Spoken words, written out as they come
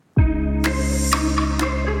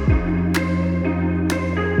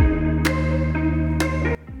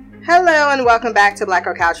and welcome back to Black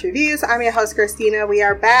Girl Couch Reviews. I'm your host, Christina. We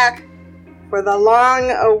are back for the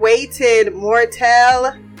long-awaited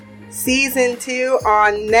Mortel Season 2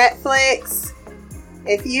 on Netflix.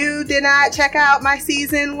 If you did not check out my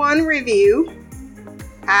Season 1 review,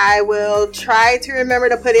 I will try to remember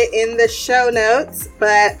to put it in the show notes,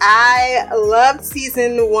 but I loved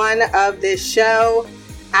Season 1 of this show.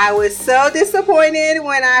 I was so disappointed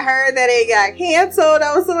when I heard that it got canceled.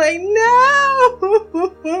 I was like,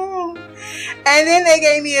 no! And then they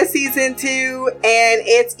gave me a Season 2, and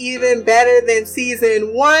it's even better than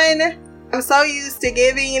Season 1. I'm so used to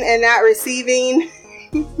giving and not receiving.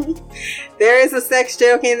 There is a sex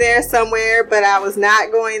joke in there somewhere, but I was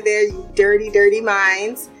not going there, you dirty, dirty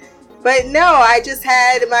minds. But no, I just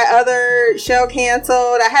had my other show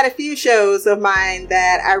canceled. I had a few shows of mine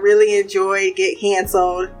that I really enjoyed get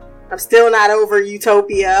canceled. I'm still not over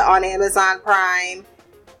Utopia on Amazon Prime.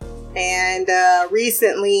 And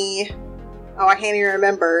recently, I can't even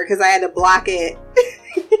remember because I had to block it.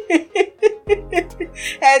 It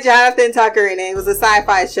had Jonathan Tucker in it. It was a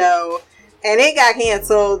sci-fi show. And it got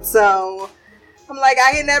canceled. So I'm like,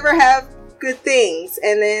 I can never have good things.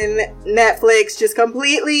 And then Netflix just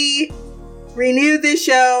completely renewed the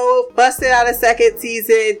show, busted out a second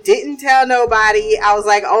season, didn't tell nobody. I was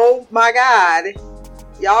like, oh my God,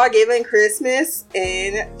 y'all giving Christmas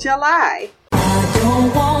in July. I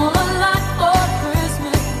don't want a lot for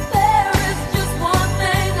Christmas. There is just one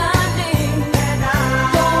thing I need. And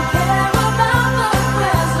I don't care about the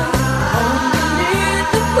presents underneath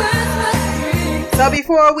the Christmas tree. So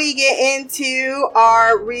before we get into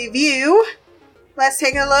our review, let's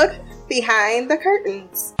take a look behind the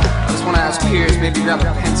curtains. I just want to ask peers, maybe grab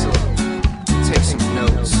a pencil, take some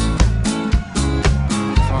notes.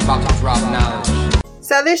 I'm about to drop knowledge.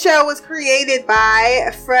 So this show was created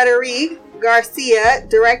by Frederic Garcia,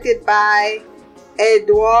 directed by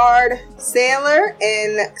Edward Saylor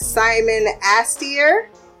and Simon Astier.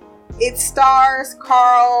 It stars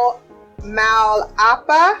Carl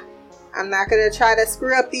Malapa. I'm not going to try to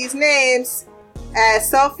screw up these names.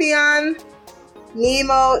 As Sophian,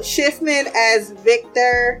 Nemo Schiffman as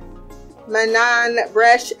Victor, Manon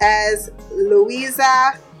Bresch as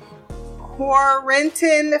Louisa,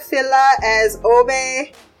 Corentin Filla as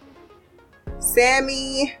Obe,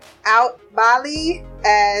 Sammy Outbali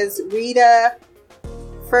as Rita,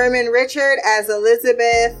 Furman Richard as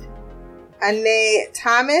Elizabeth, Anne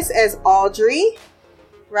Thomas as Audrey,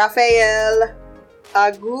 Raphael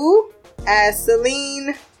Agu as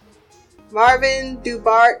Celine, Marvin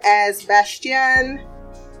Dubart as Bastien,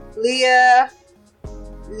 Leah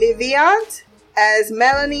Liviant as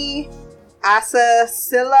Melanie, Asa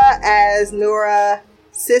Silla as Nora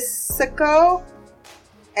Sissoko,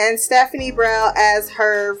 and Stephanie Brell as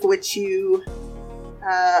Herv, which you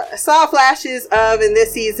saw flashes of in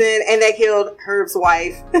this season, and they killed Herv's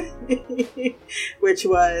wife, which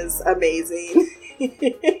was amazing.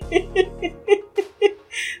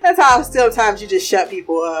 That's how sometimes you just shut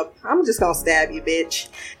people up. I'm just gonna stab you, bitch.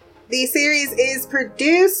 The series is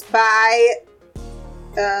produced by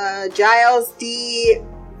Giles D.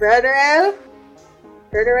 Verderay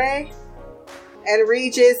and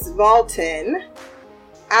Regis Volton.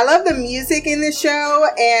 I love the music in the show,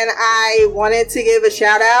 and I wanted to give a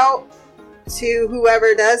shout out to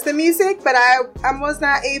whoever does the music, but I was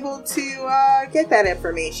not able to get that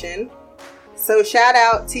information. So shout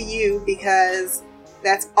out to you, because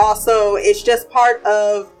that's also, it's just part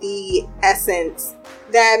of the essence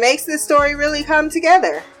that makes this story really come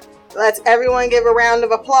together. Let's everyone give a round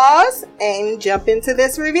of applause and jump into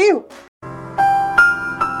this review.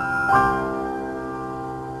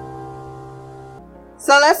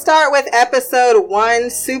 So let's start with episode 1,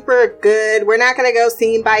 Super Good. We're not going to go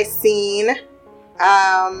scene by scene, but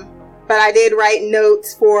I did write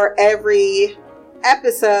notes for every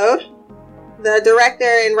episode. The director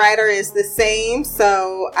and writer is the same,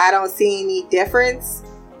 so I don't see any difference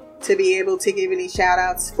to be able to give any shout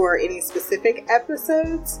outs for any specific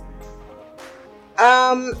episodes.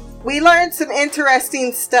 We learned some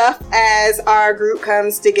interesting stuff as our group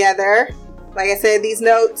comes together. Like I said, these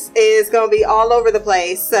notes is going to be all over the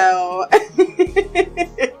place, so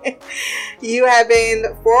you have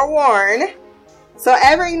been forewarned. So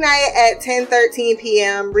every night at 10:13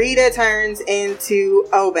 p.m., Rita turns into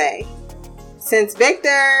Obe. Since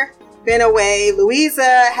Victor been away,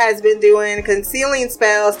 Louisa has been doing concealing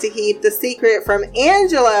spells to keep the secret from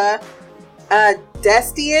Angela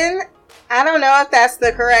Destian. I don't know if that's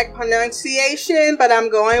the correct pronunciation, but I'm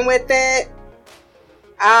going with it.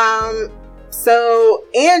 So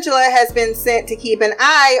Angela has been sent to keep an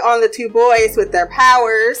eye on the two boys with their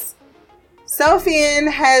powers.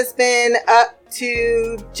 Sophian has been up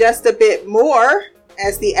to just a bit more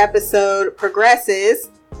as the episode progresses.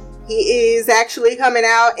 He is actually coming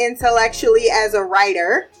out intellectually as a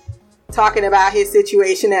writer, talking about his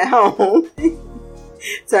situation at home.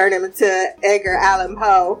 Turn him into Edgar Allan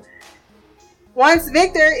Poe. Once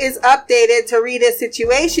Victor is updated to Rita's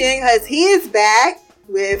situation, because he is back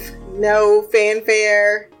with no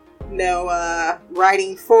fanfare, no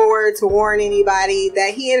writing forward to warn anybody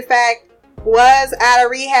that he in fact was out of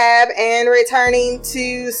rehab and returning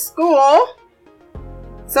to school.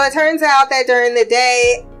 So it turns out that during the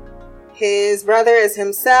day, his brother is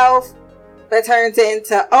himself, but turns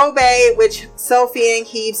into Obey, which Sophian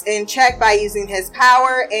keeps in check by using his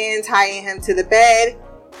power and tying him to the bed.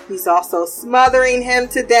 He's also smothering him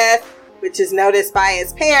to death, which is noticed by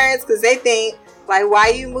his parents because they think, like, why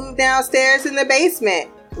you move downstairs in the basement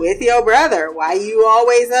with your brother? Why you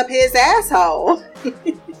always up his asshole?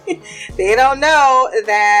 They don't know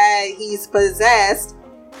that he's possessed.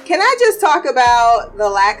 Can I just talk about the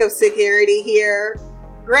lack of security here?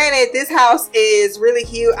 Granted, this house is really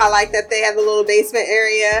cute. I like that they have the little basement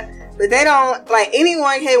area, but they don't, like,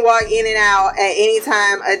 anyone can walk in and out at any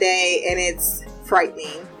time a day, and it's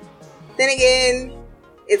frightening. Then again,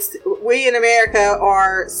 we in America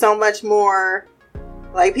are so much more,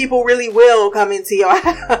 like, people really will come into your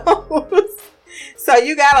house. So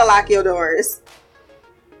you gotta lock your doors.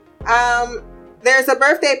 There's a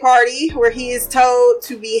birthday party where he is told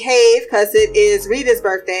to behave because it is Rita's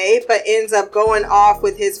birthday, but ends up going off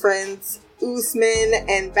with his friends Usman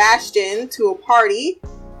and Bastion to a party.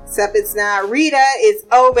 Except it's not Rita, it's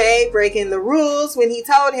Obey breaking the rules when he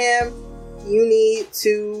told him, you need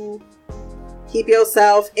to keep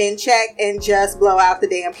yourself in check and just blow out the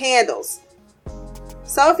damn candles.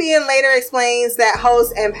 Sophian later explains that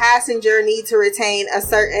host and passenger need to retain a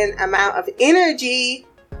certain amount of energy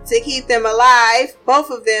to keep them alive, both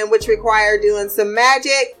of them, which require doing some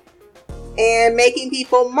magic and making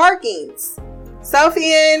people markings.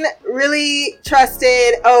 Sophian really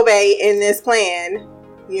trusted Obey in this plan,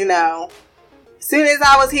 you know. As soon as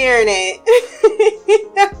I was hearing it,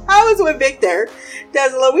 I was with Victor.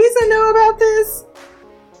 Does Louisa know about this?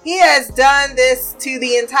 He has done this to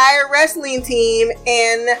the entire wrestling team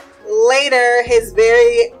and later his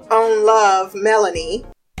very own love, Melanie.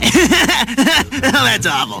 That's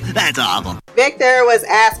awful. That's awful. Victor was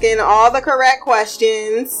asking all the correct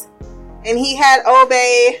questions, and he had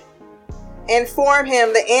Obey inform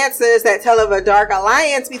him the answers that tell of a dark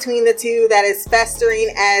alliance between the two that is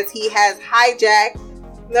festering as he has hijacked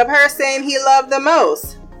the person he loved the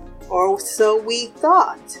most. Or so we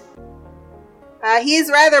thought. He is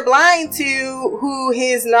rather blind to who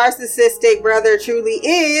his narcissistic brother truly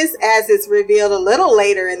is, as it's revealed a little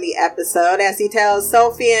later in the episode, as he tells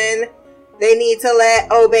Sophian they need to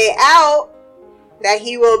let Obey out, that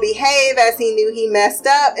he will behave as he knew he messed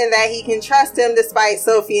up, and that he can trust him despite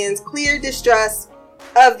Sophian's clear distrust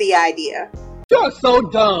of the idea. You're so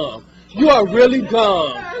dumb. You are really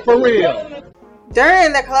dumb. For real.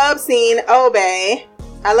 During the club scene, Obey,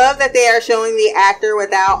 I love that they are showing the actor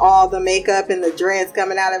without all the makeup and the dreads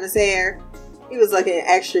coming out of his hair. He was looking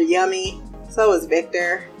extra yummy. So was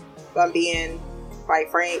Victor, if I'm being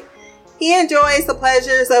quite frank. He enjoys the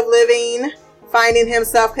pleasures of living, finding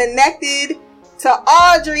himself connected to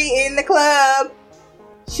Audrey in the club.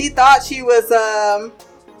 She thought she was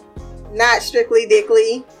not strictly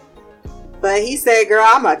dickly, but he said, girl,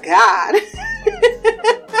 I'm a god.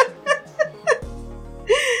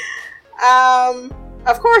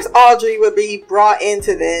 Of course Audrey would be brought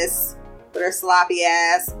into this with her sloppy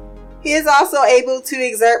ass. He is also able to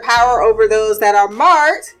exert power over those that are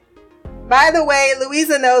marked. By the way,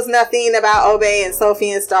 Louisa knows nothing about Obey and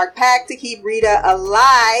Sophian's dark pact to keep Rita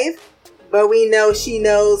alive, but we know she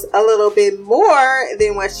knows a little bit more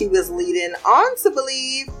than what she was leading on to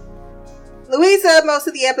believe. Louisa, most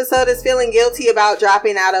of the episode, is feeling guilty about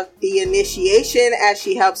dropping out of the initiation as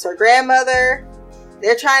she helps her grandmother.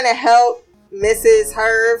 They're trying to help Mrs.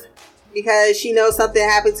 Herve because she knows something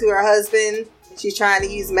happened to her husband. She's trying to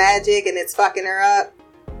use magic and it's fucking her up.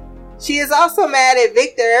 She is also mad at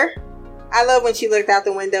Victor. I love when she looked out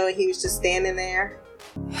the window and he was just standing there.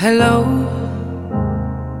 Hello,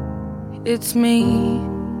 it's me.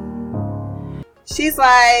 She's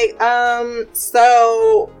like,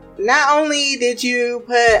 so not only did you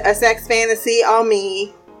put a sex fantasy on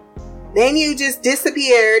me, then you just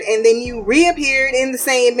disappeared and then you reappeared in the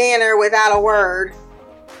same manner without a word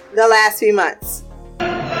the last few months.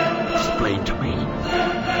 Explain to me.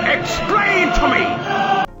 Explain to me!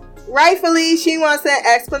 Rightfully, she wants an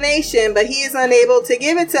explanation, but he is unable to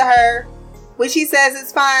give it to her, which he says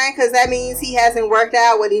is fine because that means he hasn't worked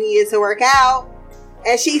out what he needed to work out.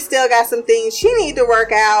 and she still got some things she need to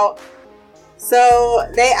work out. So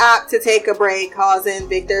they opt to take a break, causing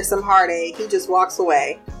Victor some heartache. He just walks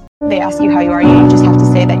away. They ask you how you are, you just have to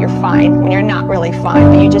say that you're fine when you're not really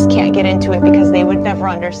fine, but you just can't get into it because they would never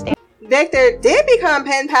understand. Victor did become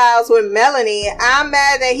pen pals with Melanie. I'm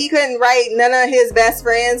mad that he couldn't write none of his best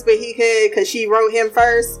friends, but he could because she wrote him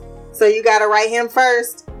first. So you gotta write him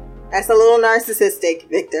first. That's a little narcissistic,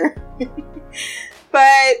 Victor.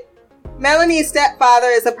 But Melanie's stepfather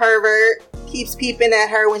is a pervert, keeps peeping at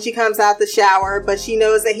her when she comes out the shower, but she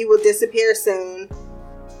knows that he will disappear soon,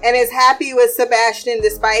 and is happy with Sebastian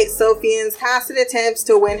despite Sophien's constant attempts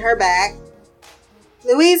to win her back.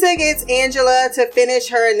 Louisa gets Angela to finish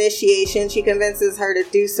her initiation. She convinces her to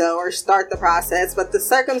do so or start the process, but the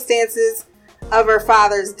circumstances of her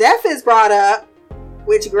father's death is brought up,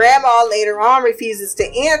 which Grandma later on refuses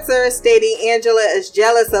to answer, stating Angela is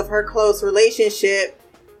jealous of her close relationship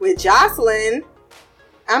with Jocelyn.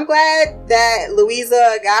 I'm glad that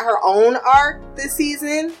Louisa got her own arc this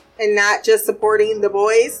season and not just supporting the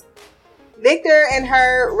boys. Victor and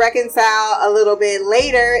her reconcile a little bit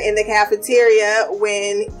later in the cafeteria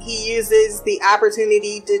when he uses the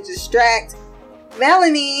opportunity to distract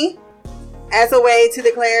Melanie as a way to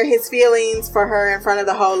declare his feelings for her in front of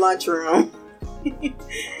the whole lunchroom.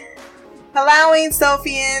 Allowing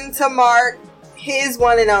Sophien to mark his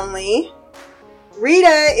one and only.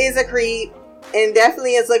 Rita is a creep and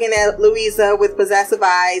definitely is looking at Louisa with possessive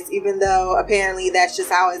eyes, even though apparently that's just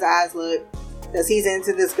how his eyes look, because he's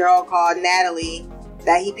into this girl called Natalie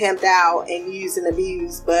that he pimped out and used and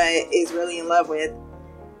abused, but is really in love with.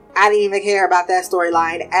 I didn't even care about that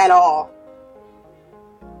storyline at all.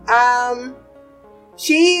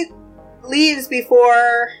 She leaves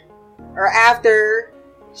before or after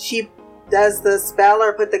she does the spell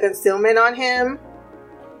or put the concealment on him.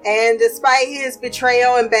 And despite his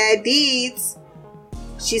betrayal and bad deeds,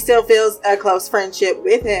 she still feels a close friendship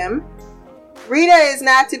with him. Rita is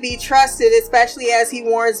not to be trusted, especially as he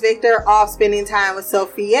warns Victor off spending time with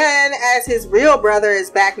Sophien, as his real brother is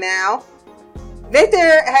back now.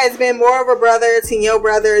 Victor has been more of a brother to your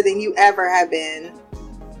brother than you ever have been,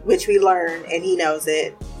 which we learn, and he knows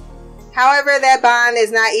it. However, that bond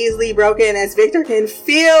is not easily broken, as Victor can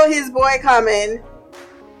feel his boy coming,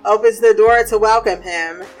 opens the door to welcome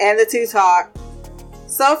him, and the two talk.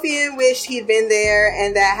 Sophien wished he'd been there,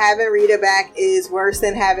 and that having Rita back is worse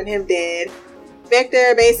than having him dead.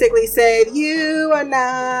 Victor basically said, "You are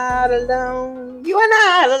not alone. You are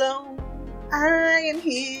not alone. I am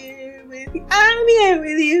here with you. I'm here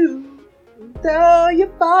with you. Though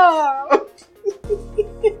you fall."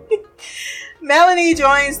 Melanie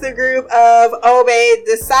joins the group of Obey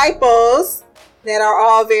disciples that are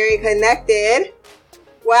all very connected.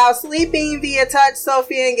 While sleeping via touch,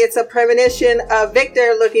 Sophien gets a premonition of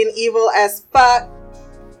Victor looking evil as fuck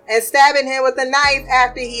and stabbing him with a knife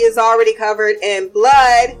after he is already covered in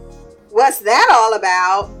blood. What's that all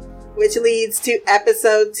about? Which leads to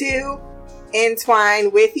episode 2,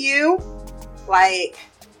 Entwined With You. Like,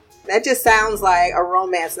 that just sounds like a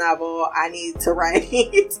romance novel I need to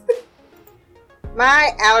write.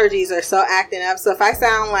 My allergies are so acting up, so if I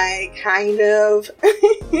sound like kind of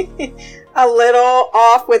a little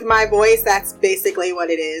off with my voice, that's basically what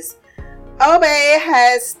it is. Obey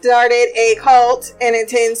has started a cult and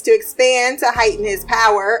intends to expand to heighten his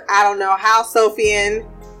power. I don't know how Sophien,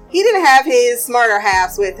 he didn't have his smarter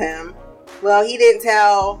halves with him. Well, he didn't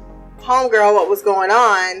tell Homegirl what was going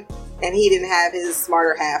on, and he didn't have his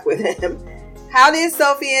smarter half with him. How did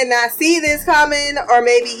Sophien not see this coming? Or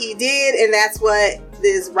maybe he did, and that's what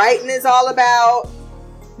this writing is all about.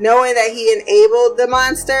 Knowing that he enabled the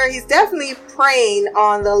monster, he's definitely preying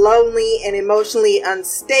on the lonely and emotionally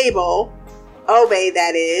unstable. Obey,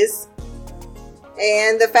 that is.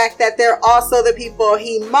 And the fact that they're also the people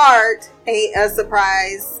he marked ain't a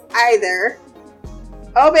surprise either.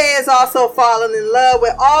 Obey has also fallen in love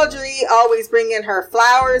with Audrey, always bringing her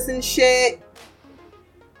flowers and shit.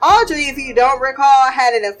 Audrey, if you don't recall,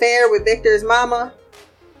 had an affair with Victor's mama.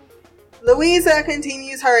 Louisa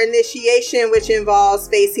continues her initiation, which involves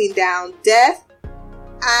facing down death.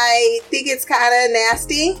 I think it's kind of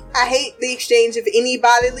nasty. I hate the exchange of any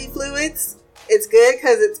bodily fluids. It's good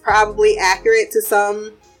because it's probably accurate to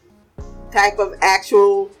some type of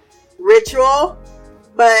actual ritual.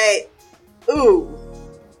 But, ooh,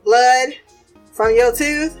 blood from your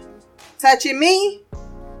tooth touching me?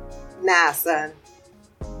 Nah, son.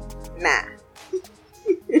 Nah.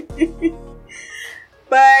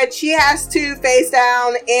 But she has to face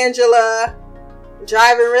down Angela,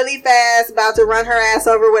 driving really fast, about to run her ass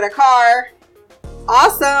over with a car.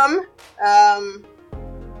 Awesome.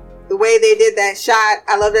 the way they did that shot,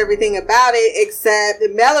 I loved everything about it, except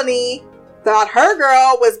Melanie thought her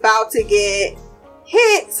girl was about to get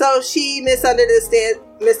hit, so she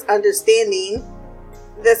misunderstanding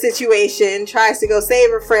the situation, tries to go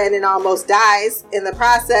save her friend and almost dies in the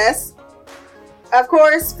process. Of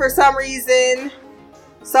course, for some reason,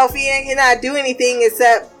 Sophia cannot do anything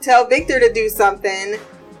except tell Victor to do something.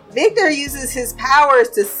 Victor uses his powers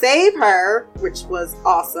to save her, which was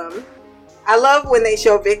awesome. I love when they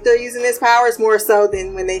show Victor using his powers more so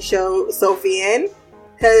than when they show Sophian,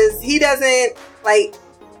 because he doesn't, like,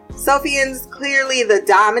 Sophian's clearly the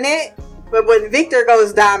dominant, but when Victor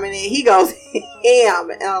goes dominant, he goes ham,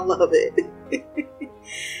 and I love it.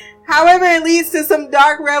 However, it leads to some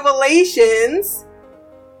dark revelations.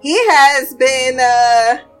 He has been,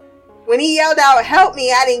 when he yelled out, "Help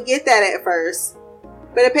me," I didn't get that at first.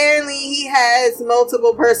 But apparently he has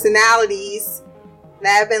multiple personalities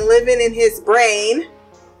that have been living in his brain.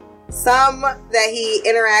 Some that he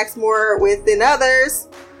interacts more with than others.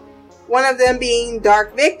 One of them being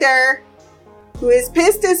Dark Victor, who is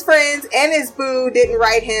pissed his friends and his boo didn't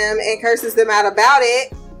write him and curses them out about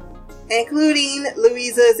it, including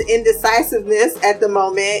Louisa's indecisiveness at the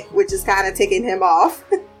moment, which is kind of ticking him off.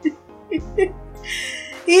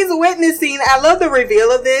 He's witnessing, I love the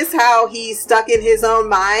reveal of this, how he's stuck in his own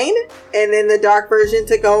mind, and then the dark version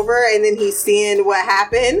took over, and then he's seeing what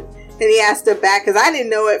happened, and he has to back, because I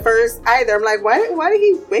didn't know at first either. I'm like, why did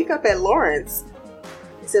he wake up at Lawrence?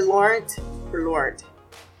 Is it Laurent or Laurent?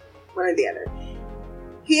 One or the other.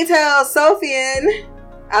 He tells Sophian,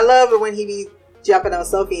 I love it when he be jumping on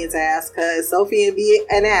Sophian's ass, because Sophian be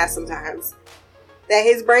an ass sometimes, that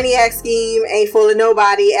his brainiac scheme ain't full of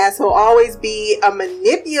nobody, as he'll always be a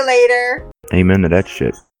manipulator. Amen to that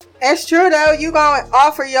shit. It's true though, you gonna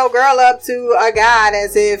offer your girl up to a god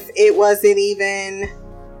as if it wasn't even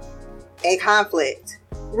a conflict.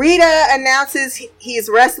 Rita announces he's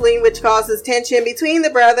wrestling, which causes tension between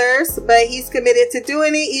the brothers, but he's committed to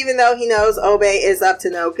doing it even though he knows Obe is up to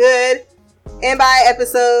no good. And by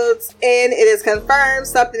episode's end, it is confirmed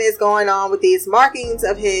something is going on with these markings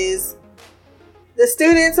of his. The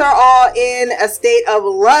students are all in a state of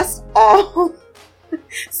lust all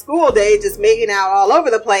school day, just making out all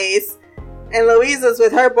over the place. And Louisa's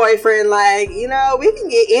with her boyfriend like, we can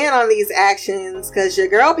get in on these actions because your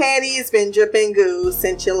girl panties been dripping goo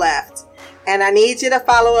since you left. And I need you to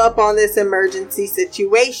follow up on this emergency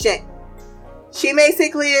situation. She makes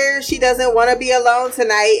it clear she doesn't want to be alone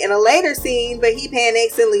tonight in a later scene, but he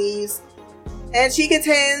panics and leaves. And she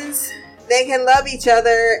contends they can love each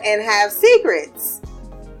other and have secrets.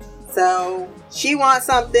 So she wants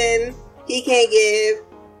something he can't give.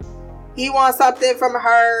 He wants something from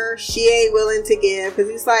her she ain't willing to give. Because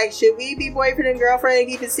he's like, should we be boyfriend and girlfriend and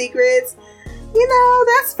keep it secrets?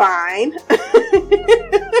 That's fine.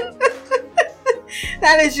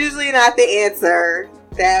 That is usually not the answer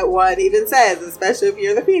that one even says, especially if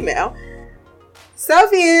you're the female.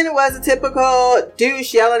 Sophian was a typical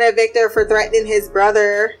douche yelling at Victor for threatening his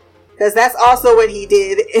brother. Because that's also what he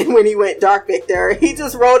did when he went Dark Victor. He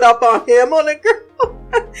just rolled up on him on a girl.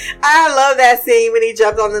 I love that scene when he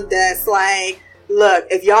jumped on the desk. Like, look,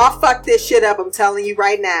 if y'all fuck this shit up, I'm telling you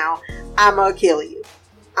right now, I'm gonna kill you.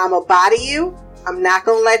 I'm gonna body you. I'm not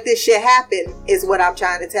gonna let this shit happen, is what I'm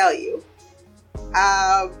trying to tell you.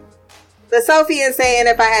 The Sophian saying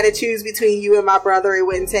if I had to choose between you and my brother, it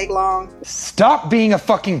wouldn't take long. Stop being a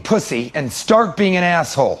fucking pussy and start being an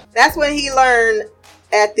asshole. That's when he learned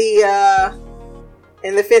at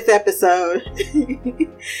in the 5th episode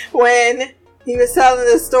when he was telling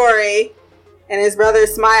the story and his brother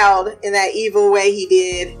smiled in that evil way he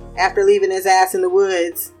did after leaving his ass in the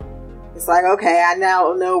woods. It's like, okay, I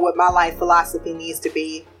now know what my life philosophy needs to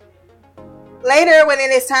be. Later, when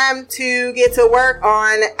it is time to get to work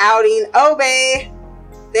on outing Obe,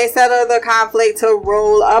 they settle the conflict to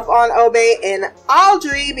roll up on Obe and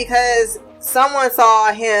Audrey because someone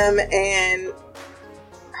saw him and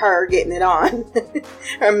her getting it on,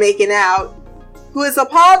 her making out, who is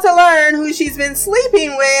appalled to learn who she's been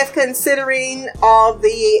sleeping with, considering all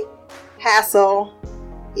the hassle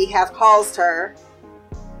he has caused her.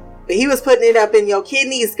 But he was putting it up in your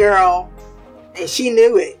kidneys, girl, and she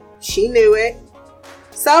knew it. She knew it.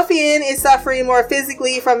 Sophian is suffering more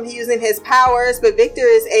physically from using his powers, but Victor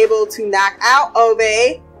is able to knock out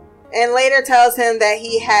Obe, and later tells him that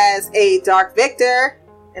he has a Dark Victor,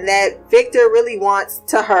 and that Victor really wants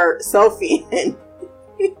to hurt Sophian.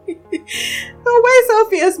 The way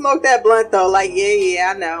Sophia smoked that blunt though, like,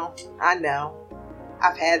 yeah, I know.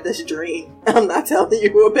 I've had this dream I'm not telling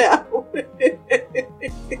you about.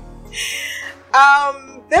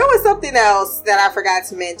 There was something else that I forgot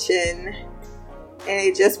to mention. and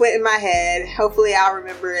it just went in my head. Hopefully I'll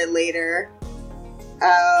remember it later.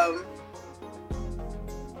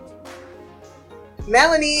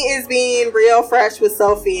 Melanie is being real fresh with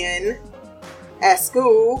Sophian at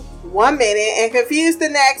school one minute and confused the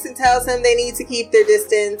next, and tells him they need to keep their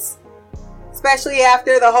distance, especially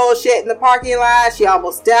after the whole shit in the parking lot. She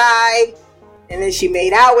almost died, and then she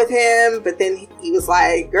made out with him, but then he was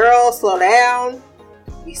like, girl, slow down,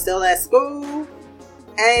 we still at school.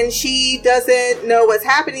 And she doesn't know what's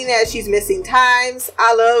happening as she's missing times.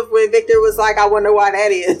 I love when Victor was like, I wonder why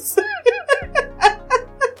that is.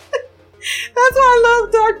 That's why I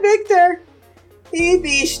love Dark Victor. He'd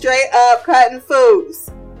be straight up cutting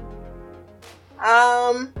fools.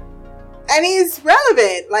 And he's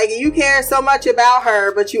relevant. Like, you care so much about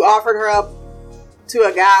her, but you offered her up to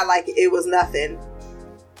a guy like it was nothing.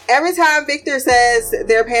 Every time Victor says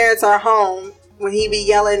their parents are home, when he be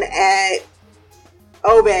yelling at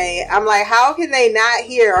Obey, I'm like, how can they not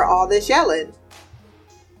hear all this yelling?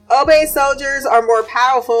 Obey's soldiers are more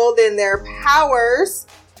powerful than their powers,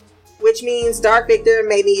 which means Dark Victor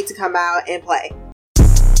may need to come out and play.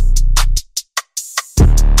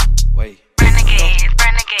 Wait. Renegade, Go.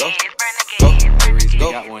 renegade, Go. renegade.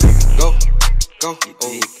 Go. Go. Oh,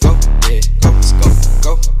 go. Yeah. Go. Let's go.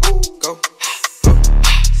 Go. Go.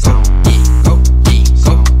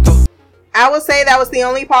 Go. I would say that was the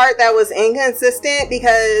only part that was inconsistent,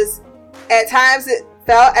 because at times it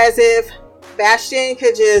felt as if Bastion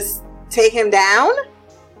could just take him down.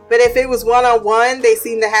 But if it was one-on-one, they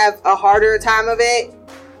seem to have a harder time of it.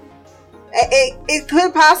 It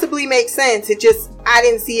could possibly make sense. It just, I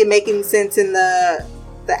didn't see it making sense in the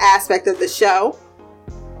aspect of the show.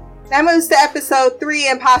 That moves to episode 3,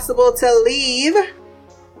 Impossible to Leave.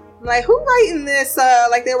 I'm like, who writing this?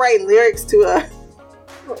 Like they're writing lyrics to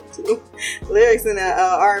lyrics in a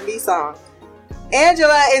R&B song.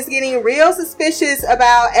 Angela is getting real suspicious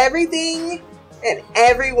about everything and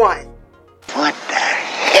everyone. What the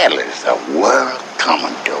hell is the world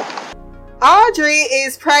coming to? Audrey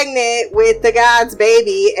is pregnant with the god's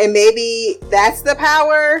baby, and maybe that's the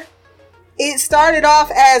power. It started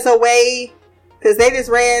off as a way, because they just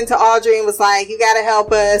ran to Audrey and was like, you gotta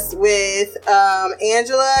help us with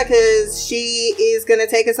Angela, because she is gonna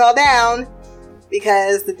take us all down,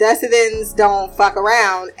 because the Decidens don't fuck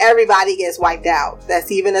around. Everybody gets wiped out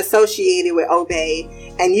that's even associated with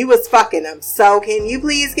Obey, and you was fucking them. So can you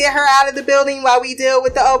please get her out of the building while we deal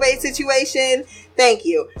with the Obey situation? Thank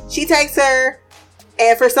you. She takes her,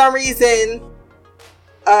 and for some reason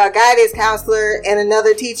a guidance counselor and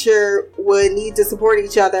another teacher would need to support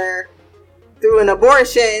each other through an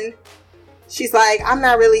abortion. She's like, I'm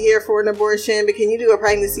not really here for an abortion, but can you do a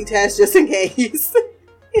pregnancy test just in case?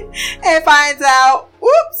 And finds out,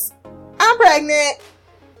 whoops, I'm pregnant.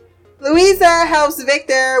 Louisa helps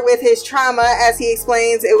Victor with his trauma as he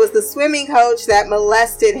explains it was the swimming coach that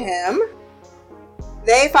molested him.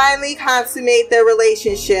 They finally consummate their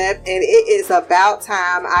relationship, and it is about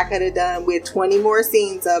time. I could have done with 20 more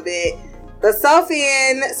scenes of it. But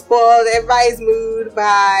Sophian spoiled everybody's mood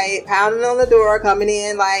by pounding on the door, coming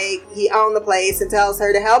in like he owned the place, and tells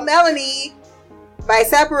her to help Melanie by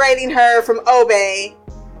separating her from Obey,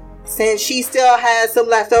 since she still has some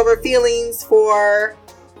leftover feelings for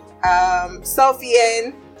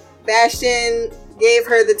Sophian. Bastion gave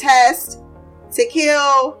her the test to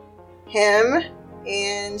kill him,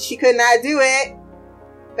 and she could not do it.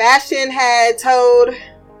 Bastion had told,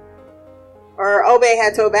 or Obey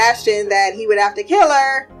had told Bastion that he would have to kill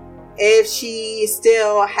her if she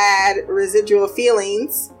still had residual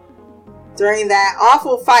feelings during that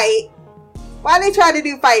awful fight. Why they try to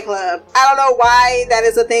do Fight Club? I don't know why that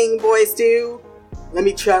is a thing boys do. Let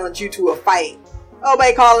me challenge you to a fight.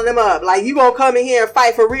 Obey calling him up like, you gonna come in here and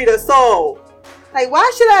fight for Rita's soul? Like,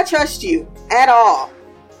 why should I trust you at all?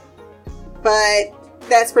 But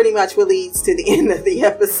that's pretty much what leads to the end of the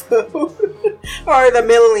episode. Or the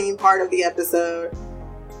middling part of the episode.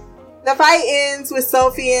 The fight ends with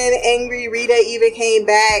Sophian angry. Rita even came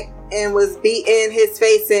back and was beating his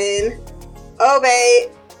face in.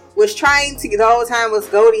 Obey was trying to, the whole time was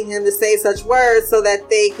goading him to say such words so that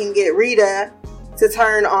they can get Rita to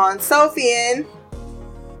turn on Sophian.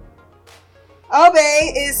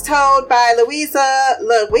 Obey is told by Louisa,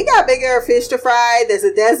 look, we got bigger fish to fry. There's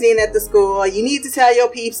a Desian at the school. You need to tell your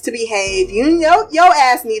peeps to behave. You know your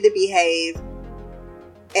ass need to behave.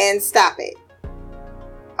 And stop it.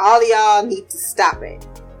 All of y'all need to stop it.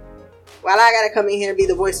 While I gotta come in here and be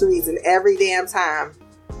the voice of reason every damn time.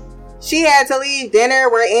 She had to leave dinner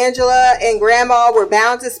where Angela and Grandma were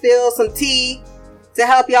bound to spill some tea to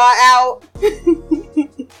help y'all out.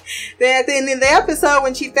 Then at the end of the episode,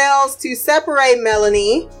 when she fails to separate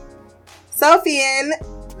Melanie, Sophian,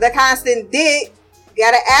 the constant dick,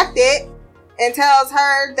 gotta act it and tells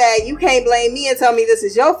her that you can't blame me and tell me this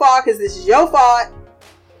is your fault because this is your fault.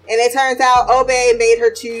 And it turns out Obey made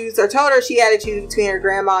her choose, or told her she had to choose between her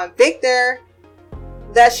grandma and Victor.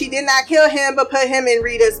 Thus, she did not kill him, but put him in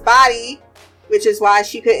Rita's body, which is why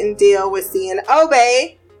she couldn't deal with seeing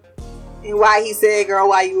Obey, and why he said, girl,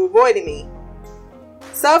 why you avoiding me?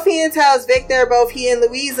 Sophian tells Victor both he and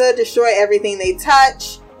Louisa destroy everything they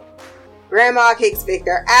touch. Grandma kicks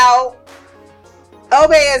Victor out.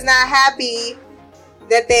 Obey is not happy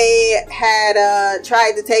that they had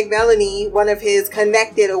tried to take Melanie, one of his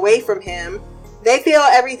connected, away from him. They feel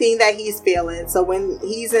everything that he's feeling. So when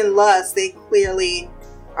he's in lust, they clearly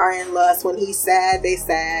are in lust. When he's sad, they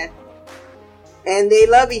sad. And they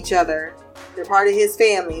love each other. They're part of his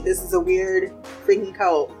family. This is a weird freaking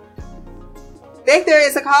cult. Victor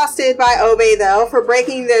is accosted by Obey, though, for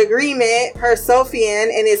breaking the agreement per Sophian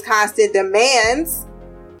and his constant demands.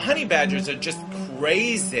 Honey badgers are just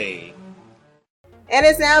crazy. And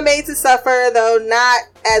is now made to suffer, though not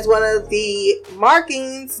as one of the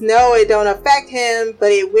markings. No, it don't affect him,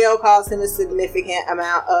 but it will cause him a significant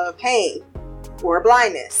amount of pain or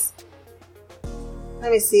blindness.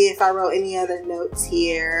 Let me see if I wrote any other notes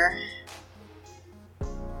here.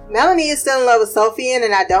 Melanie is still in love with Sophian,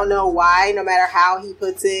 and I don't know why. No matter how he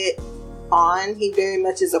puts it on, he very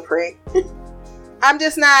much is a prick. I'm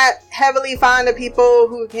just not heavily fond of people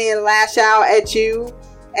who can lash out at you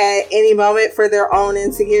at any moment for their own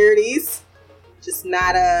insecurities. Just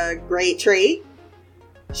not a great trait.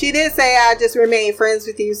 She did say, I just remained friends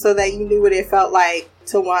with you so that you knew what it felt like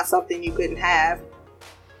to want something you couldn't have.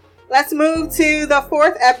 Let's move to the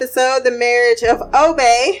 4th episode, The Marriage of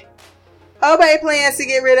Obey. Obey plans to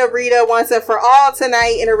get rid of Rita once and for all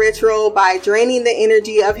tonight in a ritual by draining the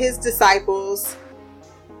energy of his disciples.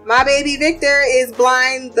 My baby Victor is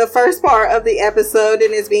blind the first part of the episode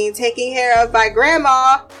and is being taken care of by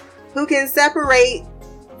Grandma, who can separate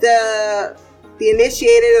the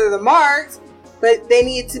initiated or the marked, but they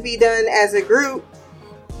need to be done as a group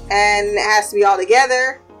and it has to be all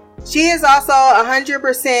together. She is also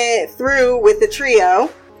 100% through with the trio.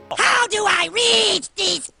 How do I reach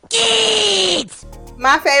these kids?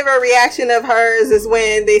 My favorite reaction of hers is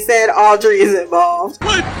when they said Audrey is involved.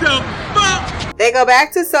 What the fuck? They go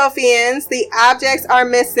back to Sophian's. The objects are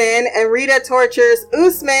missing, and Rita tortures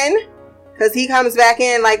Usman because he comes back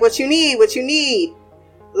in like, what you need,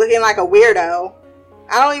 looking like a weirdo.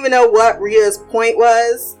 I don't even know what Rita's point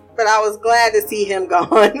was, but I was glad to see him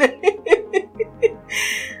gone.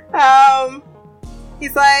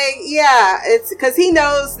 He's like, yeah, it's because he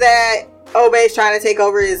knows that Obey's trying to take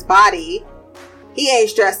over his body. He ain't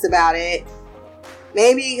stressed about it.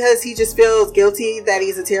 Maybe because he just feels guilty that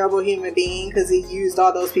he's a terrible human being because he used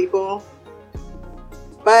all those people.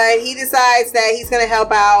 But he decides that he's going to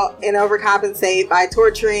help out and overcompensate by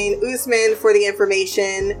torturing Usman for the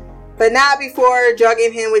information, but not before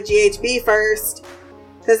drugging him with GHB first,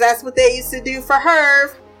 because that's what they used to do for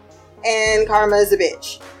Herb, and Karma is a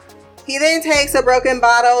bitch. He then takes a broken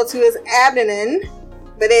bottle to his abdomen,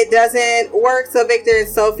 but it doesn't work, so Victor and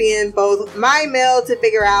Sophian both mind meld to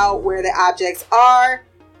figure out where the objects are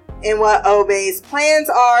and what Obey's plans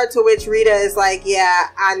are, to which Rita is like, yeah,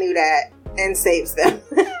 I knew that, and saves them.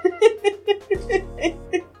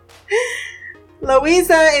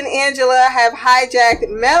 Louisa and Angela have hijacked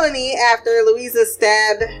Melanie after Louisa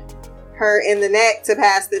stabbed her in the neck to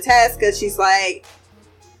pass the test, because she's like,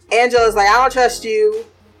 Angela's like, I don't trust you,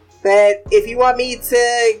 but if you want me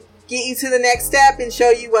to get you to the next step and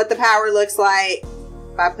show you what the power looks like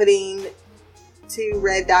by putting 2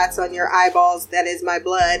 red dots on your eyeballs, that is my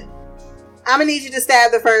blood, I'm gonna need you to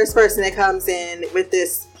stab the first person that comes in with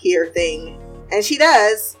this here thing. And she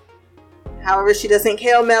does. However, she doesn't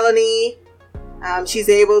kill Melanie. She's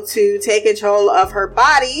able to take control of her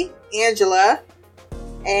body, Angela,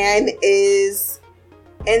 and is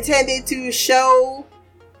intended to show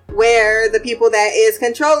where the people that is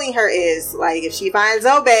controlling her is. Like, if she finds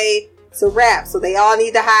Obey, it's a wrap. So they all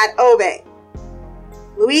need to hide Obey.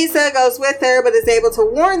 Louisa goes with her, but is able to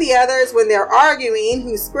warn the others when they're arguing,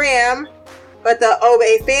 who scram. But the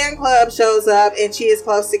Obey fan club shows up, and she is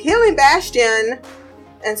close to killing Bastion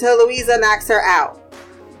until Louisa knocks her out.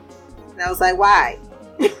 And I was like, why?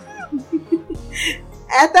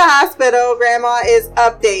 At the hospital, Grandma is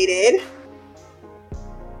updated.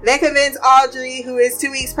 They convince Audrey, who is 2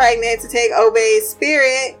 weeks pregnant, to take Obey's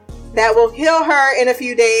spirit that will heal her in a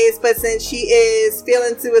few days, but since she is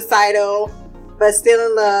feeling suicidal but still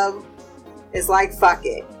in love, it's like, fuck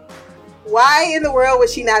it. Why in the world would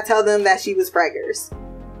she not tell them that she was preggers?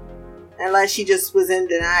 Unless she just was in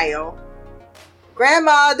denial.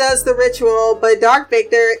 Grandma does the ritual, but Dark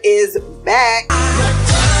Victor is back.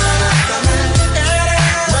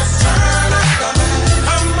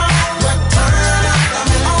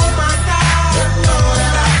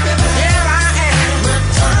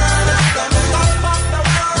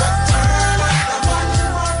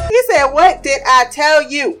 He said, "What did I tell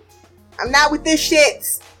you? I'm not with this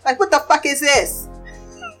shit. Like, what the fuck is this?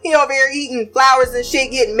 He over here eating flowers and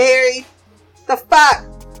shit, getting married. The fuck?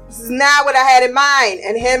 This is not what I had in mind."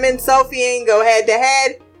 And him and Sophie go head to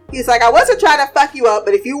head. He's like, "I wasn't trying to fuck you up,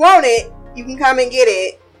 but if you want it, you can come and get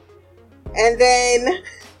it." And then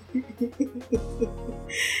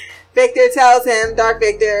Victor tells him, Dark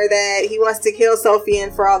Victor, that he wants to kill Sophie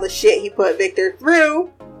for all the shit he put Victor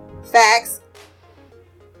through. Facts.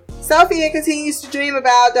 Sophie continues to dream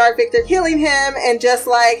about Dark Victor killing him, and just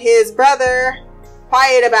like his brother,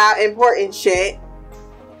 quiet about important shit.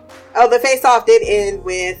 Oh, the face-off did end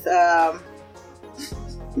with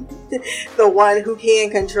the one who can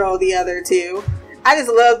control the other two. I just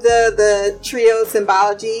love the trio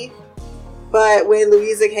symbology. But when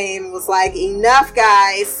Louisa came, it was like, enough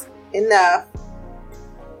guys, enough.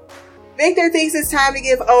 Victor thinks it's time to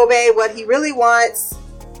give Obe what he really wants.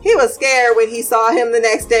 He was scared when he saw him the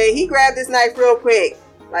next day. He grabbed his knife real quick.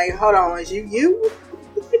 Like, hold on, is you?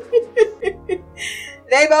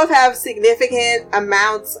 They both have significant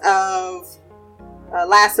amounts of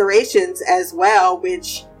lacerations as well,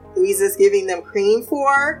 which Louisa's giving them cream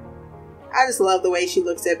for. I just love the way she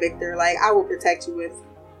looks at Victor. Like, I will protect you with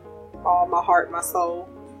all my heart, my soul.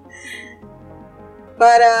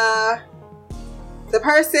 But the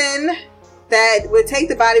person that would take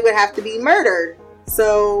the body would have to be murdered.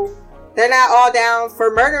 So they're not all down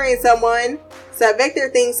for murdering someone. So Victor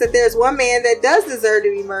thinks that there's one man that does deserve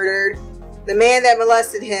to be murdered. The man that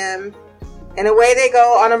molested him. And away they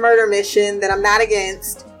go on a murder mission that I'm not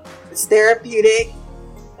against. It's therapeutic.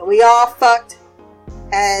 And we all fucked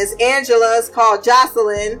as Angela's called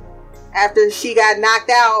Jocelyn after she got knocked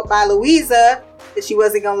out by Louisa, that she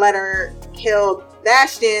wasn't going to let her kill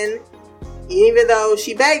Bastion. Even though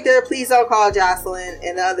she begged her, please don't call Jocelyn.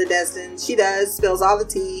 And the other Destin, she does, spills all the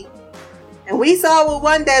tea. And we saw what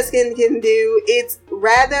one Destin can do. It's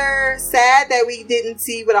rather sad that we didn't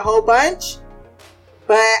see with a whole bunch.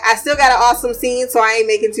 But I still got an awesome scene, so I ain't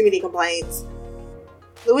making too many complaints.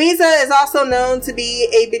 Louisa is also known to be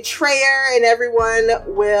a betrayer, and everyone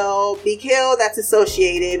will be killed that's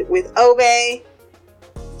associated with Obe.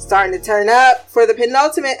 Starting to turn up for the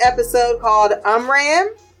penultimate episode called Umram.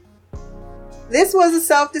 This was a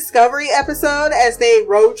self-discovery episode as they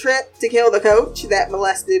road trip to kill the coach that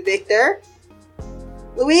molested Victor.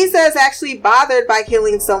 Louisa is actually bothered by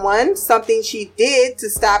killing someone, something she did to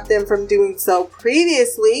stop them from doing so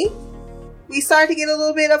previously. We start to get a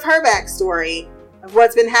little bit of her backstory of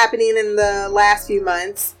what's been happening in the last few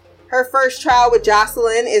months. Her first trial with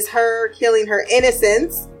Jocelyn is her killing her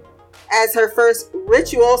innocence, as her first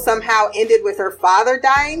ritual somehow ended with her father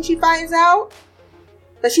dying, she finds out.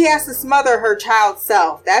 But she has to smother her child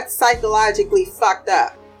self. That's psychologically fucked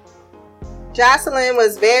up. Jocelyn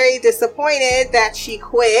was very disappointed that she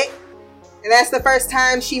quit. And that's the first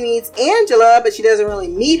time she meets Angela, but she doesn't really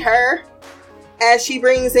meet her, as she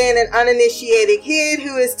brings in an uninitiated kid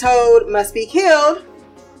who is told must be killed,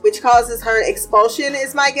 which causes her expulsion,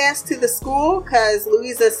 is my guess, to the school, because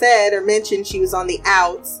Louisa said or mentioned she was on the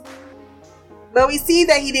outs. But we see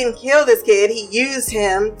that he didn't kill this kid. He used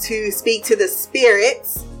him to speak to the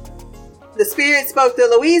spirits. The spirit spoke to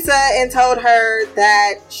Louisa and told her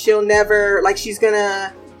that she'll never, like, she's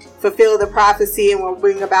gonna fulfill the prophecy and will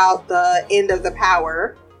bring about the end of the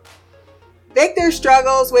power. Victor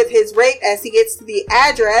struggles with his rape as he gets to the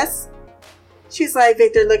address. She's like,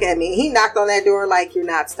 Victor, look at me. He knocked on that door like, you're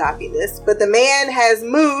not stopping this. But the man has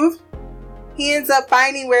moved. He ends up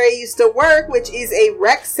finding where he used to work, which is a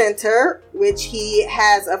rec center, which he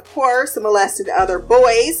has, of course, molested other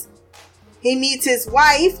boys. He meets his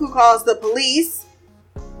wife, who calls the police.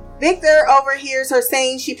 Victor overhears her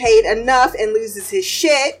saying she paid enough and loses his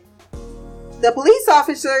shit. The police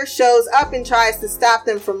officer shows up and tries to stop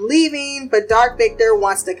them from leaving, but Dark Victor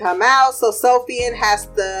wants to come out, so Sophian has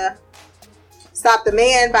to stop the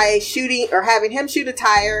man by shooting or having him shoot his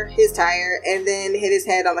tire, and then hit his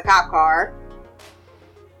head on the cop car.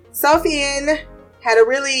 Sophian had a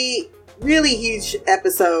really, really huge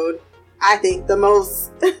episode. I think the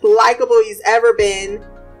most likable he's ever been,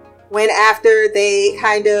 when after they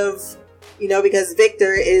kind of, because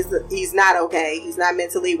Victor he's not okay. He's not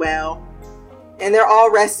mentally well. And they're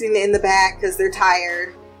all resting in the back because they're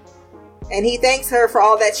tired. And he thanks her for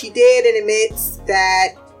all that she did and admits that,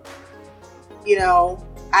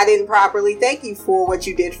 I didn't properly thank you for what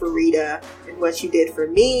you did for Rita and what you did for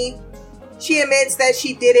me. She admits that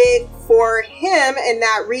she did it for him and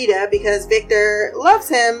not Rita because Victor loves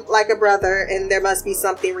him like a brother and there must be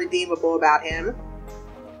something redeemable about him.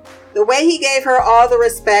 The way he gave her all the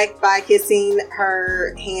respect by kissing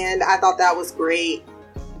her hand, I thought that was great.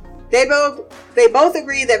 They both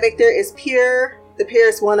agree that Victor is pure, the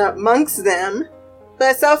purest one amongst them,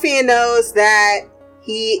 but Sofian knows that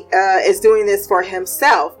he is doing this for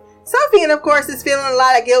himself. Sofian, of course, is feeling a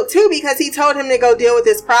lot of guilt too because he told him to go deal with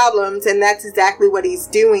his problems, and that's exactly what he's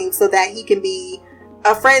doing so that he can be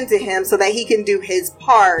a friend to him, so that he can do his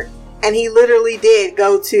part. And he literally did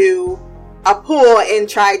go to a pool and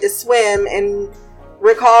tried to swim and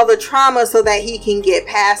recall the trauma so that he can get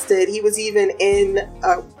past it. He was even in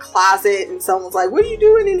a closet and someone's like, "What are you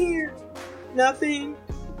doing in here?" "Nothing.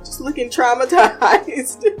 Just looking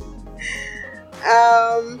traumatized."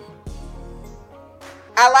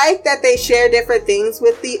 I like that they share different things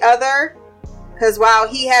with the other, because while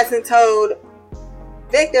he hasn't told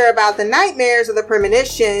Victor about the nightmares or the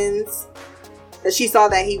premonitions, that she saw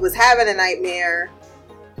that he was having a nightmare,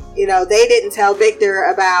 you know, they didn't tell Victor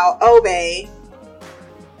about Obey.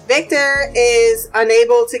 Victor is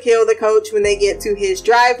unable to kill the coach when they get to his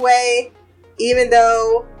driveway, even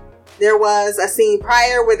though there was a scene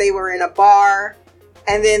prior where they were in a bar.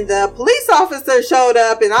 And then the police officer showed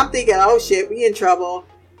up and I'm thinking, oh shit, we in trouble.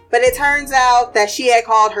 But it turns out that she had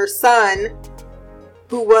called her son,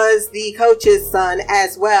 who was the coach's son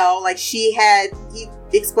as well. Like he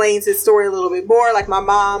explains his story a little bit more. Like, my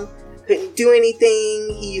mom couldn't do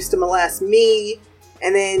anything. He used to molest me.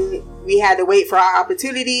 And then we had to wait for our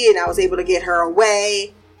opportunity and I was able to get her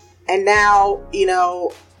away. And now, you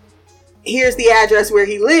know, here's the address where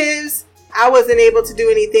he lives. I wasn't able to do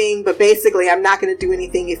anything, but basically I'm not going to do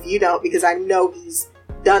anything if you don't, because I know he's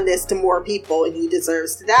done this to more people and he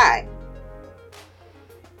deserves to die.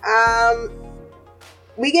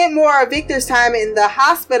 We get more of Victor's time in the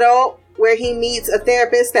hospital, where he meets a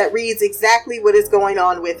therapist that reads exactly what is going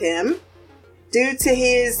on with him. Due to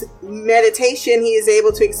his meditation, he is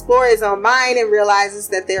able to explore his own mind and realizes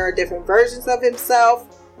that there are different versions of himself.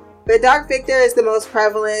 But Dark Victor is the most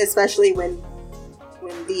prevalent, especially when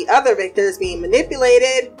the other Victor is being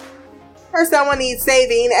manipulated, or someone needs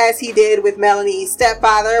saving, as he did with Melanie's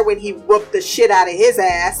stepfather when he whooped the shit out of his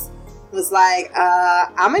ass. Was like,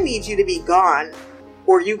 I'm gonna need you to be gone,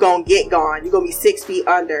 or you gonna get gone. You're gonna be 6 feet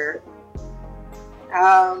under.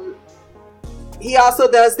 He also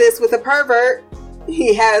does this with a pervert.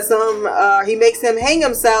 He makes him hang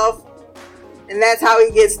himself, and that's how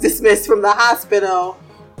he gets dismissed from the hospital.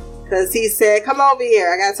 Because he said, "Come over here,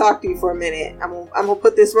 I gotta talk to you for a minute. I'm gonna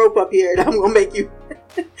put this rope up here and I'm gonna make you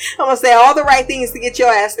I'm gonna say all the right things to get your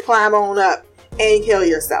ass to climb on up and kill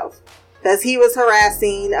yourself." Because he was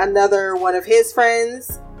harassing another one of his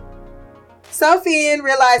friends. Sofian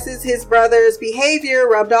realizes his brother's behavior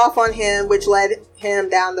rubbed off on him, which led him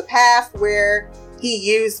down the path where he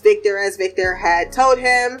used Victor as Victor had told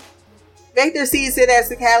him. Victor sees it as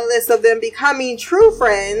the catalyst of them becoming true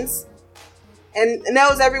friends, and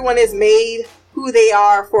knows everyone is made who they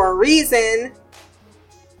are for a reason.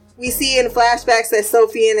 We see in flashbacks that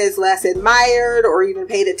Sofian is less admired or even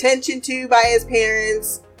paid attention to by his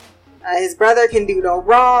parents. His brother can do no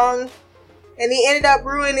wrong. And he ended up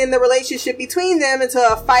ruining the relationship between them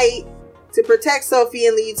until a fight to protect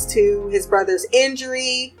Sofian leads to his brother's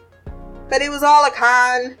injury. But it was all a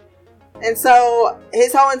con. And so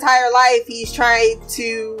his whole entire life he's trying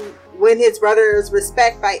to win his brother's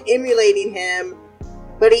respect by emulating him,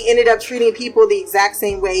 but he ended up treating people the exact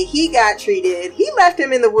same way he got treated. He left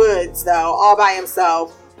him in the woods, though, all by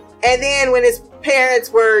himself. And then when his parents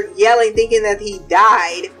were yelling, thinking that he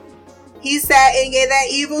died, he sat and gave that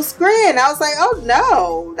evil grin. I was like, oh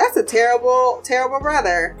no, that's a terrible, terrible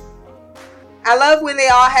brother. I love when they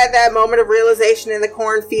all had that moment of realization in the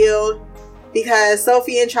cornfield, because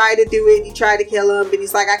Sofian tried to do it. He tried to kill him, but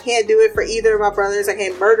he's like, I can't do it for either of my brothers. I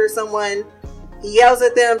can't murder someone. He yells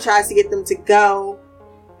at them, tries to get them to go.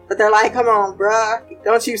 But they're like, come on, bruh.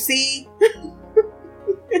 Don't you see?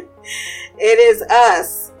 It is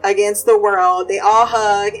us against the world. They all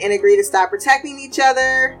hug and agree to stop protecting each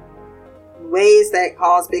other in ways that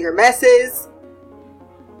cause bigger messes.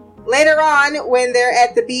 Later on, when they're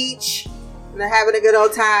at the beach, and they're having a good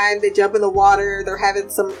old time, they jump in the water, they're having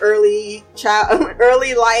some early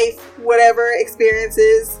life, whatever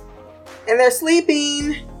experiences, and they're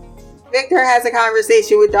sleeping. Victor has a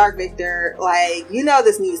conversation with Dark Victor, like, you know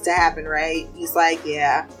this needs to happen, right? He's like,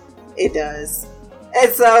 yeah, it does.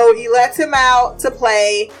 And so he lets him out to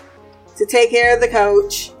play, to take care of the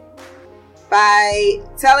coach, by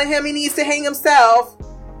telling him he needs to hang himself,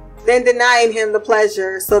 then denying him the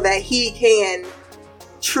pleasure so that he can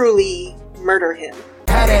truly murder him.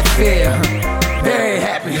 How that feel? Very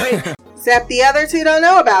happy. Except the other two don't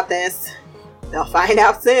know about this. They'll find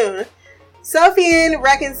out soon. Sofian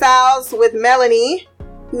reconciles with Melanie,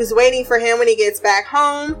 who's waiting for him when he gets back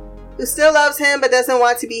home, who still loves him but doesn't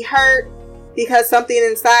want to be hurt because something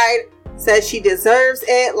inside says she deserves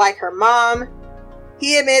it, like her mom.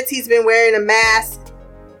 He admits he's been wearing a mask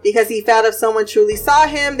because he felt if someone truly saw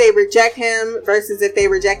him, they reject him, versus if they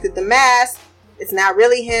rejected the mask, it's not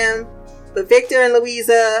really him. But Victor and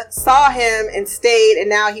Louisa saw him and stayed, and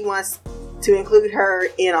now he wants to include her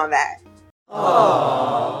in on that.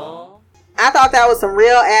 Aww. I thought that was some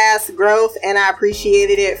real ass growth, and I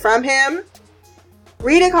appreciated it from him.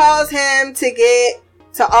 Rita calls him to get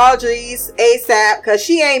to Audrey's ASAP because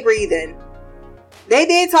she ain't breathing. They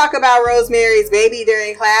did talk about Rosemary's baby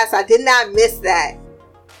during class. I did not miss that.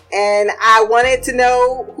 And I wanted to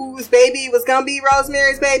know whose baby was going to be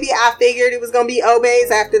Rosemary's baby. I figured it was going to be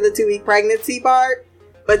Obey's after the 2-week pregnancy part.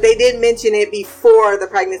 But they did mention it before the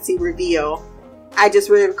pregnancy reveal. I just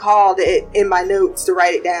recalled it in my notes to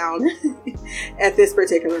write it down at this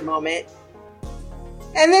particular moment.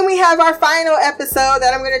 And then we have our final episode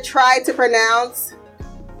that I'm going to try to pronounce.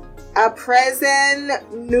 Apresen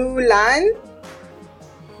Nulan.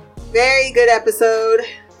 Very good episode.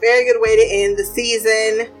 Very good way to end the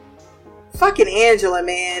season. Fucking Angela,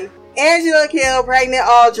 man. Angela killed pregnant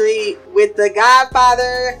Audrey with the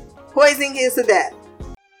Godfather poisoning his to death.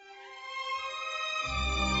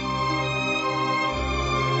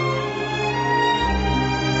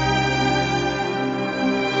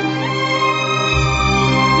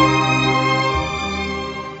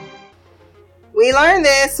 We learned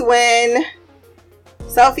this when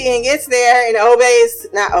Sofian gets there and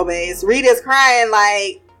Rita's crying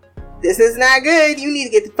like, this is not good. You need to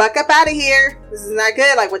get the fuck up out of here. This is not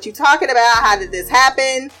good. Like, what you talking about? How did this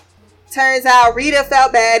happen? Turns out Rita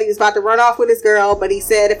felt bad. He was about to run off with his girl, but he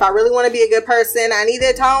said, if I really want to be a good person, I need to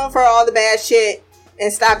atone for all the bad shit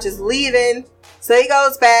and stop just leaving. So he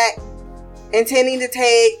goes back, intending to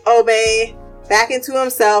take Obey back into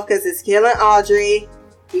himself because it's killing Audrey.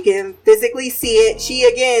 You can physically see it. She,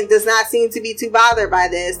 again, does not seem to be too bothered by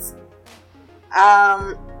this.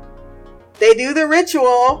 They do the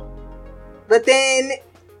ritual, but then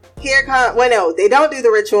they don't do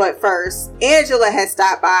the ritual at first. Angela had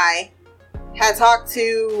stopped by, had talked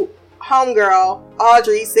to homegirl,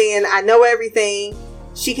 Audrey, saying, I know everything.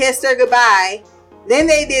 She kissed her goodbye. Then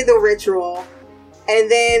they did the ritual. And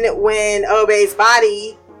then when Obey's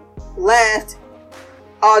body left,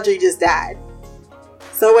 Audrey just died.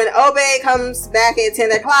 So when Obey comes back at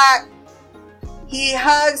 10 o'clock, he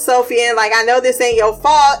hugs Sofian like, I know this ain't your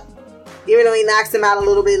fault, even though he knocks him out a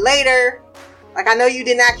little bit later. Like, I know you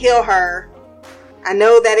did not kill her. I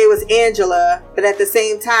know that it was Angela, but at the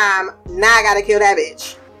same time, now I gotta kill that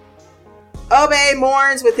bitch. Obey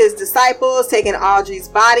mourns with his disciples, taking Audrey's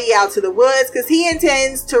body out to the woods because he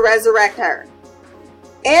intends to resurrect her.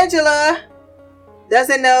 Angela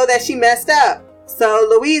doesn't know that she messed up. So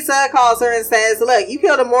Louisa calls her and says, look, you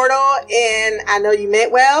killed a mortal and I know you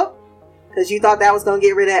meant well because you thought that was going to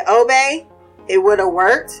get rid of Obey. It would have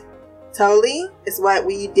worked. Totally. It's what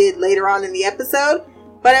we did later on in the episode.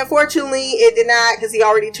 But unfortunately, it did not because he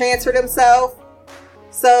already transferred himself.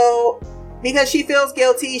 So because she feels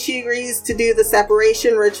guilty, she agrees to do the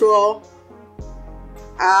separation ritual.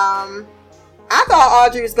 I thought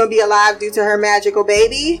Audrey was going to be alive due to her magical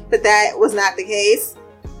baby, but that was not the case.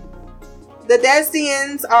 The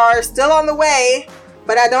Desdians are still on the way,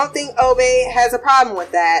 but I don't think Obey has a problem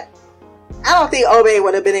with that. I don't think Obey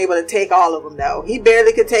would have been able to take all of them, though. He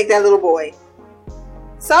barely could take that little boy.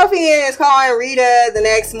 Sofian is calling Rita the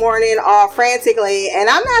next morning all frantically, and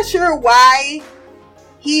I'm not sure why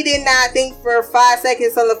he did not think for 5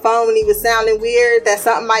 seconds on the phone when he was sounding weird that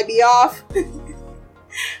something might be off.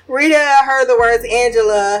 Rita heard the words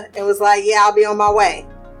Angela and was like, yeah, I'll be on my way.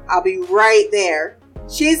 I'll be right there.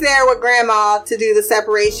 She's there with Grandma to do the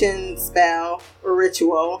separation spell or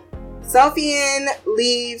ritual. Sofian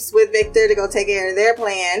leaves with Victor to go take care of their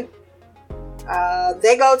plan.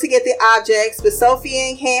 They go to get the objects, but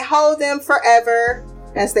Sofian can't hold them forever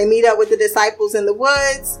as they meet up with the disciples in the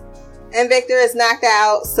woods. And Victor is knocked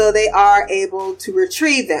out, so they are able to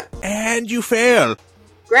retrieve them. And you fail.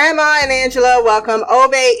 Grandma and Angela welcome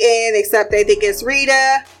Obey in, except they think it's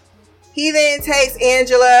Rita. He then takes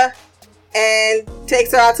Angela and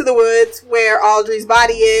takes her out to the woods where Audrey's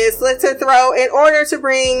body is, slits her throat in order to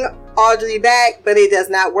bring Audrey back, but it does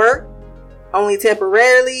not work. Only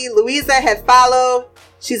temporarily. Louisa had followed.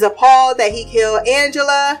 She's appalled that he killed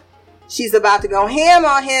Angela. She's about to go ham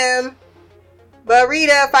on him. But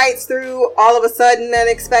Rita fights through all of a sudden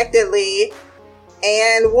unexpectedly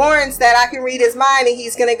and warns that I can read his mind and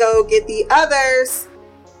he's gonna go get the others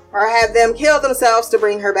or have them kill themselves to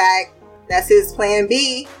bring her back. That's his plan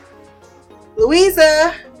B.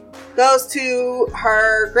 Louisa goes to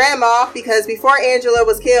her grandma because before Angela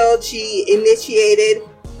was killed, she initiated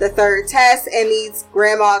the third test and needs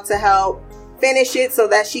grandma to help finish it so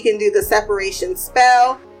that she can do the separation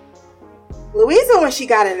spell. Louisa, when she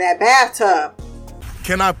got in that bathtub,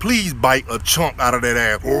 can I please bite a chunk out of that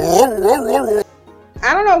ass?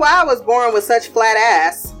 I don't know why I was born with such flat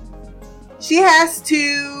ass. She has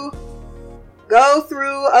to go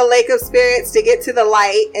through a lake of spirits to get to the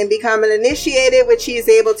light and become an initiated, which she is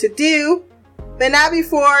able to do, but not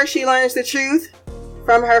before she learns the truth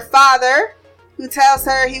from her father, who tells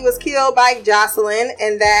her he was killed by Jocelyn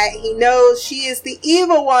and that he knows she is the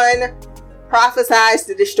evil one prophesied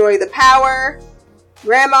to destroy the power.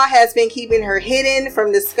 Grandma has been keeping her hidden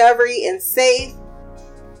from discovery and safe.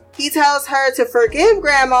 He tells her to forgive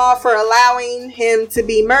Grandma for allowing him to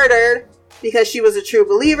be murdered because she was a true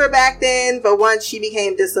believer back then, but once she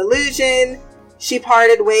became disillusioned, she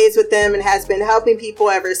parted ways with them and has been helping people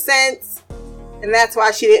ever since. And that's why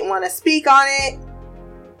she didn't want to speak on it.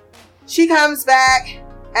 She comes back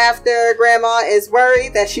after Grandma is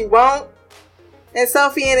worried that she won't. And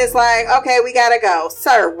Sophian is like, okay, we gotta go.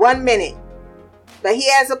 Sir, 1 minute. But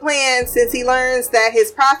he has a plan since he learns that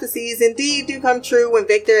his prophecies indeed do come true when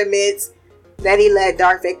Victor admits that he let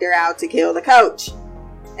Dark Victor out to kill the coach.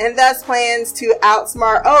 And thus plans to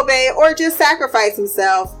outsmart Obe or just sacrifice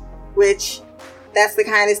himself, which that's the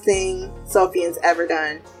kindest thing Sophian's ever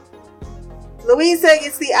done. Louisa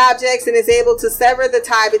gets the objects and is able to sever the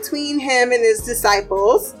tie between him and his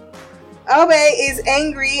disciples. Obe is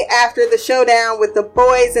angry after the showdown with the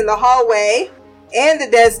boys in the hallway and the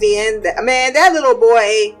Desdian. Man, that little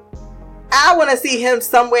boy, I want to see him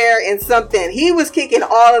somewhere in something. He was kicking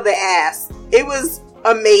all of the ass. It was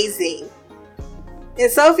amazing. And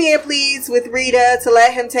Sophian pleads with Rita to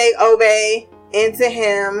let him take Obe into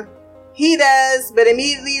him. He does, but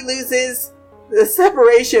immediately loses the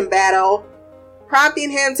separation battle, prompting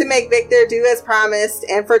him to make Victor do as promised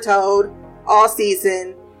and foretold all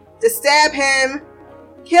season, to stab him,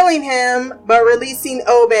 killing him, but releasing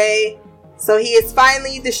Obe, so he is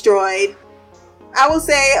finally destroyed. I will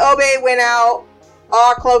say Obe went out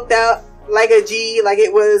all cloaked up like a G, like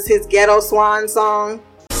it was his ghetto swan song.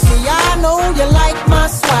 See, I know you like my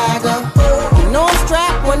swagger. You know I'm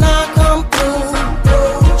strapped when I come through.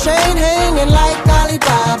 Chain hanging like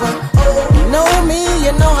Alibaba. You know me,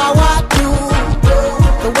 you know how I do.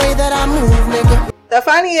 The way that I move, nigga. The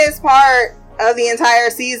funniest part of the entire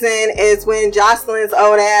season is when Jocelyn's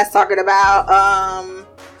old ass talking about,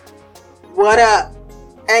 what up?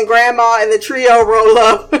 And Grandma and the trio roll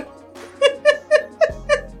up. And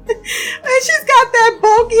she's got that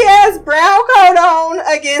bulky ass brown coat on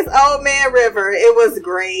against Old Man River. It was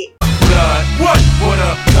great. Blood, what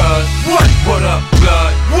up, cuz? What up,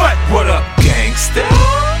 blood? What up, gangsta?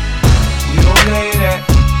 We don't play that.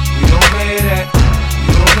 We don't play that.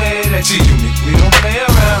 We don't play that. G-Unit, we don't play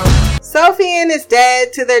around. Sophian is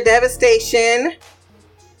dead to their devastation.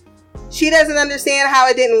 She doesn't understand how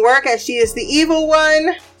it didn't work as she is the evil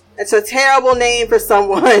one. It's a terrible name for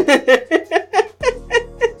someone.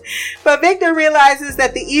 But Victor realizes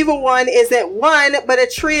that the evil one isn't one, but a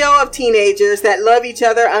trio of teenagers that love each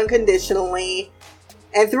other unconditionally.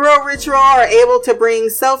 And through a ritual are able to bring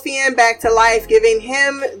Sophian back to life, giving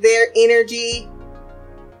him their energy.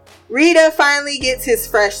 Rita finally gets his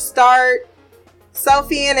fresh start.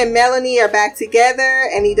 Sophian and Melanie are back together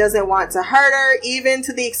and he doesn't want to hurt her, even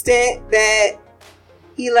to the extent that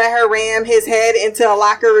he let her ram his head into a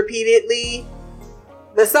locker repeatedly.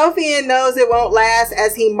 But Sophian knows it won't last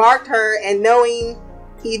as he marked her, and knowing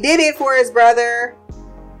he did it for his brother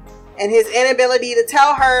and his inability to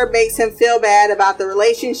tell her makes him feel bad about the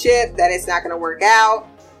relationship, that it's not going to work out.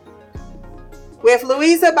 With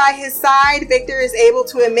Louisa by his side, Victor is able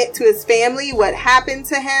to admit to his family what happened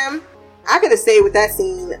to him. I could have stayed with that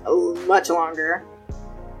scene much longer.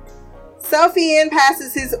 Sophian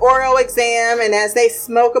passes his oral exam, and as they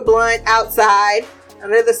smoke a blunt outside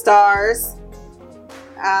under the stars,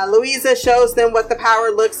 Louisa shows them what the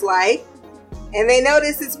power looks like, and they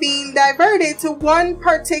notice it's being diverted to one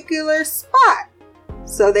particular spot.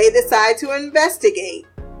 So they decide to investigate.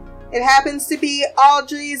 It happens to be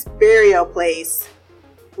Audrey's burial place,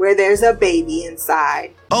 where there's a baby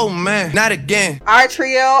inside. Oh man, not again. Our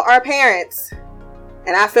trio are parents,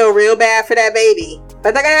 and I feel real bad for that baby.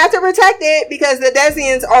 But they're going to have to protect it because the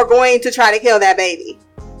Desians are going to try to kill that baby.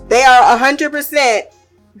 They are 100%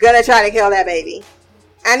 going to try to kill that baby.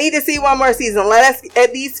 I need to see one more season. Let us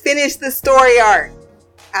at least finish the story arc.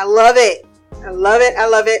 I love it. I love it. I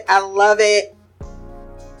love it. I love it.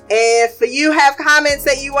 If you have comments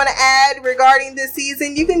that you want to add regarding this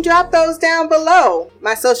season, you can drop those down below.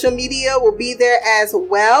 My social media will be there as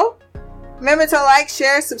well. Remember to like,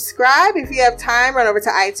 share, subscribe. If you have time, run over to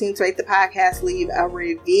iTunes, rate the podcast, leave a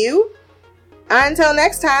review. Until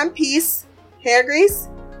next time, peace, hair grease,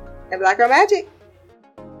 and Black Girl Magic.